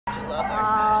love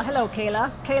her. Hello,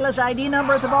 Kayla. Kayla's ID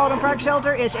number at the Baldwin Park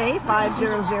Shelter is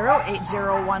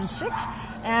A5008016.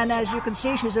 And as you can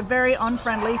see, she's a very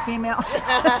unfriendly female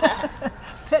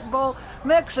pit bull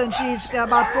mix, and she's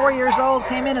about 4 years old.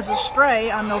 Came in as a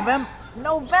stray on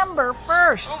November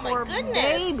 1st. Oh my Poor goodness.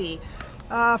 baby.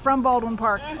 From Baldwin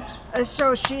Park.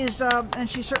 So she's, and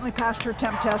she certainly passed her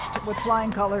temp test with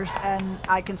flying colors, and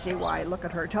I can see why. Look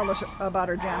at her. Tell us about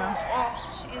her, Jana. Oh,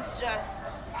 she's just,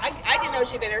 I didn't know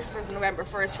she'd been here for November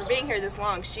 1st. For being here this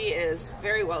long, she is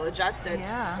very well adjusted.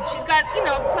 Yeah. She's got, you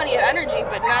know, plenty of energy,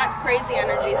 but not crazy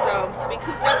energy. So to be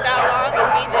cooped up that long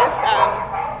and be this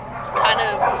kind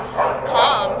of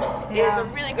calm is a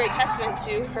really great testament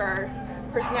to her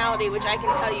personality, which I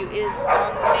can tell you is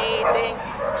amazing.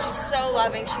 She's so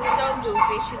loving, she's so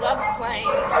goofy, she loves playing.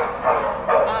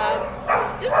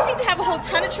 Doesn't seem to have a whole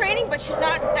ton of training, but she's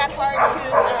not that hard to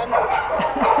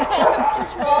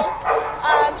control.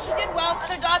 She did well with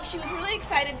other dogs. She was really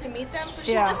excited to meet them, so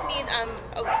she just needs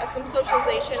some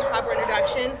socialization, proper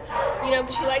introductions, you know,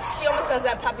 because she almost does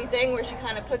that puppy thing where she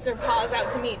kind of puts her paws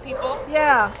out to meet people.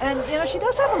 Yeah, and you know, she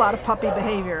does have a lot of puppy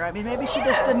behavior. I mean, maybe she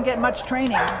just didn't get much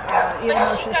training, even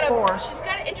though she's 4. She's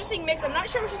got an interesting mix. I'm not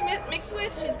sure what she's mixed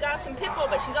with. She's got some pit bull,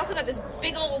 but she's also got this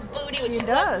big old booty, which she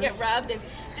loves to get rubbed, and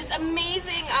this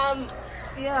amazing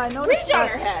I noticed ridge on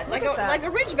her head, like a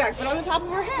ridgeback, but on the top of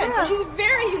her head. Yeah. So she's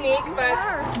very unique, but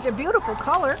It's a beautiful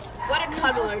color. what a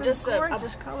cuddler, just a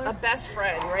gorgeous color. a best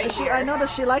friend, right here. I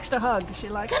noticed she likes to hug. She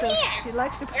likes Come to. here. She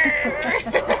likes to.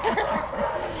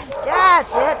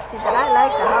 That's it. But I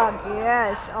like to hug.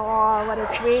 Yes. Oh, what a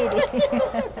sweetie.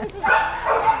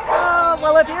 Oh,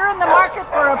 well, if you're in the market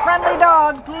for a friendly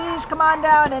dog, please come on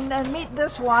down and meet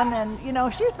this one. And you know,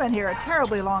 she's been here a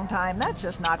terribly long time. That's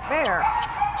just not fair.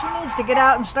 She needs to get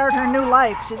out and start her new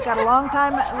life. She's got a long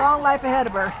life ahead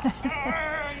of her.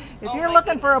 If you're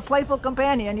looking for a playful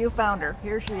companion, you found her.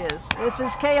 Here she is. This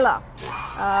is Kayla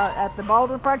at the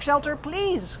Baldwin Park Shelter.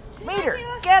 Please meet her.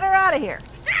 Get her out of here.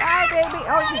 Bye, baby.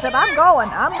 Oh, she said, I'm going.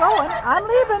 I'm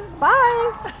leaving.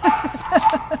 Bye.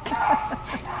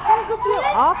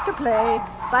 Off to play.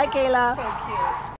 Bye, Kayla. So cute.